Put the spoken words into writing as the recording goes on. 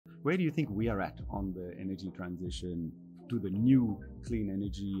Where do you think we are at on the energy transition to the new clean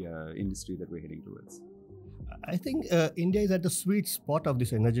energy industry that we're heading towards? I think India is at the sweet spot of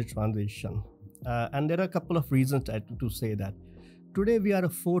this energy transition. And there are a couple of reasons to say that. Today, we are a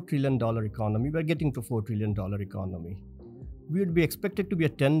 $4 trillion economy. We are getting to $4 trillion economy. We would be expected to be a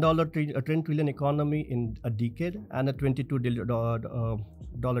 $10 trillion economy in a decade and a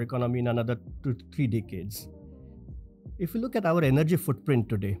 $22 economy in another 3 decades. If you look at our energy footprint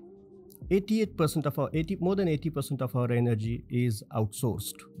today, more than 80% of our energy is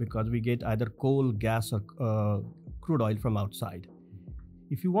outsourced because we get either coal, gas, or crude oil from outside.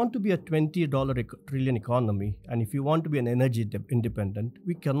 If you want to be a $20 trillion economy, and if you want to be an energy independent,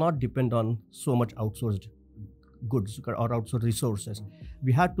 we cannot depend on so much outsourced goods or outsourced resources.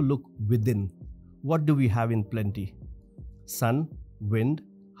 We have to look within. What do we have in plenty? Sun, wind,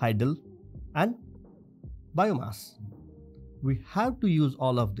 hydel, and biomass. We have to use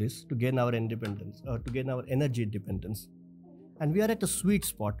all of this to gain our independence, or to gain our energy independence. And we are at a sweet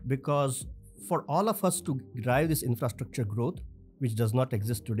spot because for all of us to drive this infrastructure growth, which does not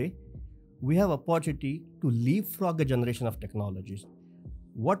exist today, we have opportunity to leapfrog a generation of technologies.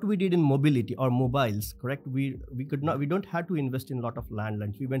 What we did in mobility or mobiles, correct? We don't have to invest in a lot of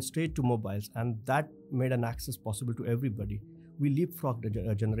landlines. We went straight to mobiles, and that made an access possible to everybody. We leapfrogged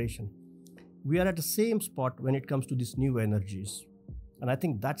a generation. We are at the same spot when it comes to these new energies. And I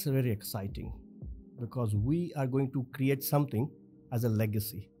think that's very exciting because we are going to create something as a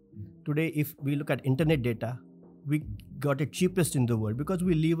legacy. Today, if we look at internet data, we got it cheapest in the world because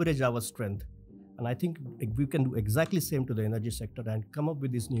we leverage our strength. And I think we can do exactly the same to the energy sector and come up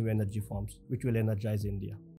with these new energy forms which will energize India.